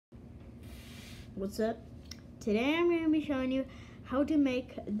What's up? Today I'm going to be showing you how to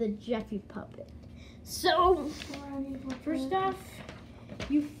make the Jeffy puppet. So, first off,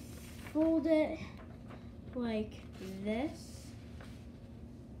 you fold it like this.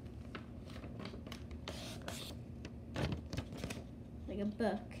 Like a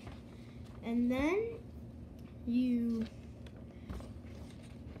book. And then you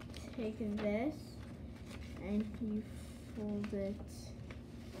take this and you fold it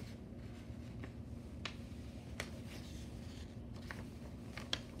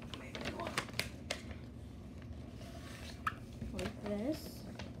like this,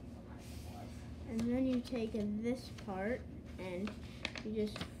 and then you take this part and you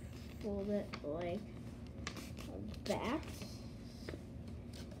just fold it like that.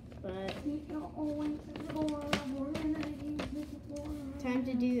 But time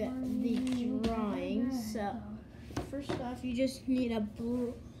to do the drawing. So first off, you just need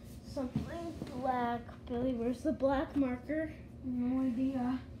something black. Billy, where's the black marker? No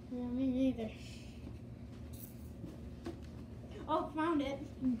idea. Yeah, me neither. Oh, found it.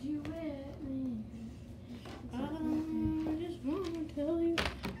 Do it. I just want to tell you.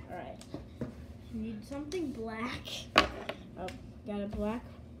 All right, you need something black. Oh, got a black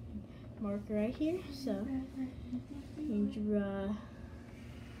marker right here. So you draw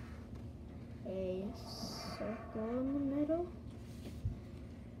a circle in the middle.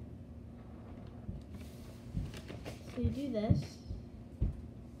 So you do this,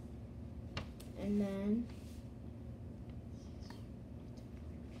 and then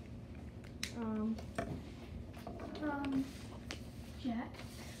Jet.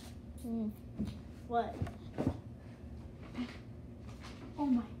 What? Oh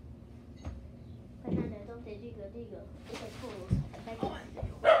my. Banana, don't they digo.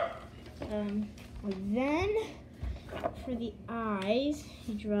 Then for the eyes,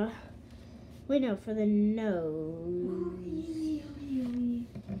 you draw. Wait, no, for the nose.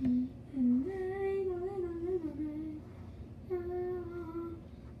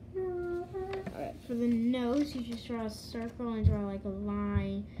 Alright, for the nose, you just draw a circle and draw like a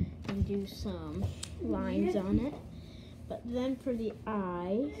line and do some lines on it. But then for the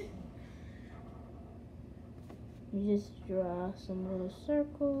eye, you just draw some little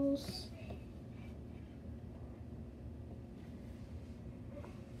circles.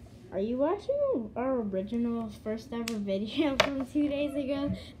 Are you watching our original first ever video from 2 days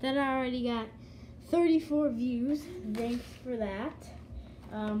ago that already got 34 views? Thanks for that.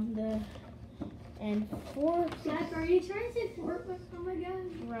 And 4 Zach, are you trying to flirt with them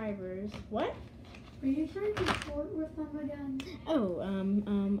again? subscribers. What? Are you trying to flirt with them again? Oh,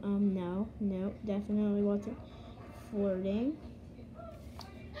 no, definitely wasn't flirting.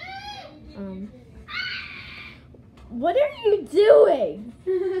 What are you doing?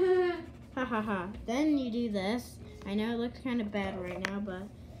 Ha ha ha. Then you do this. I know it looks kind of bad right now, but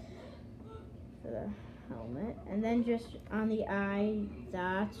for the helmet. And then just on the eye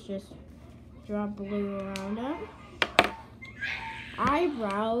dots, just draw blue around them.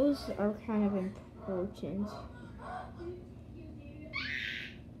 Eyebrows are kind of important.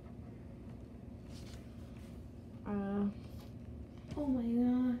 Oh my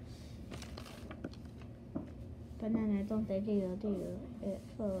god. Banana, don't they do it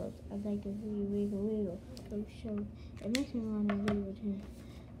folds. I like to wiggle. So show. It makes me want to wiggle too.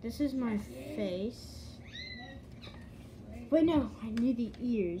 This is my face. Wait, no, I need the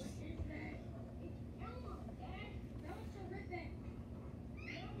ears.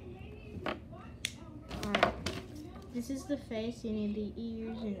 Alright. This is the face. You need the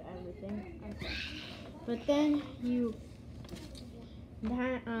ears and everything. Okay. But then you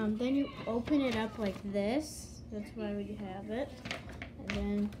open it up like this. That's why we have it. And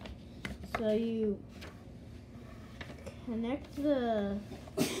then, so you connect the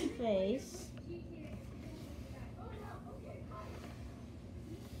face.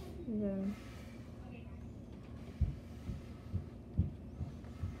 And then,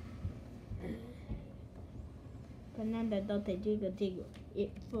 Banana, don't they digo.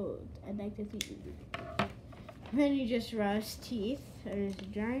 It folds. I like to see it. Then you just draw his teeth. There's a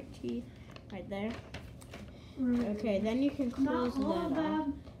giant teeth right there. Okay, then you can close that Not all off.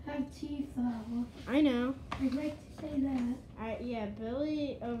 have teeth though. I know. I'd like to say that. Yeah,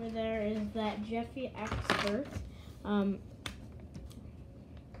 Billy over there is that Jeffy expert.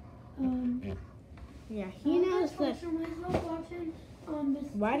 Yeah, he knows that.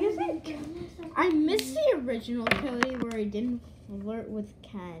 Why does it? I miss the original Cody where he didn't flirt with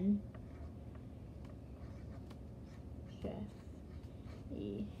Ken.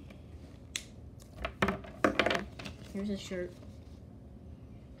 Jeffy. Here's a shirt.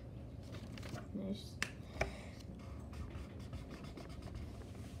 There nice.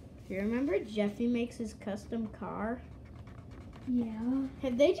 You remember Jeffy makes his custom car? Yeah.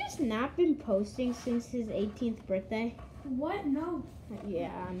 Have they just not been posting since his 18th birthday? What? No.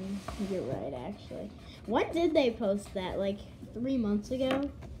 Yeah, you're right, actually. When did they post that? Like 3 months ago?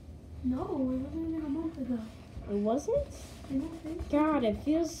 No, it wasn't even a month ago. It wasn't? I don't think so. God, it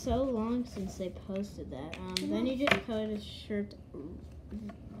feels so long since they posted that. Then you just colored his shirt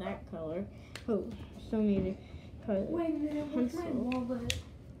that color. Oh, so many colors. Wait a minute, what's my Pencil. wallet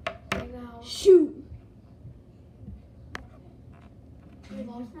right now? Shoot! I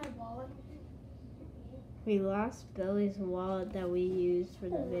lost my wallet. We lost Billy's wallet that we used for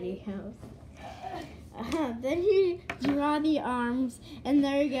the videos. Then you draw the arms, and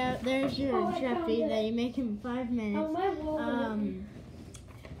there you go. There's your Jeffy that you make in 5 minutes. Oh, my wallet.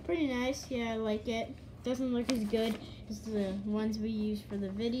 Pretty nice. Yeah, I like it. Doesn't look as good as the ones we use for the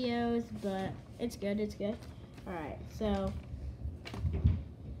videos, but it's good. It's good. All right, so.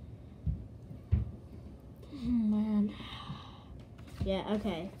 Oh man. Yeah.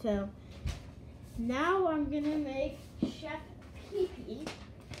 Okay. So now I'm gonna make Chef Pee-Pee.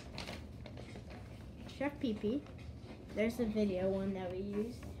 Chef Pee-Pee. There's the video one that we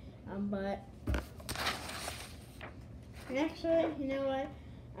used. But actually, you know what?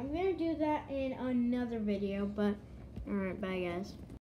 I'm gonna do that in another video. But alright, bye guys.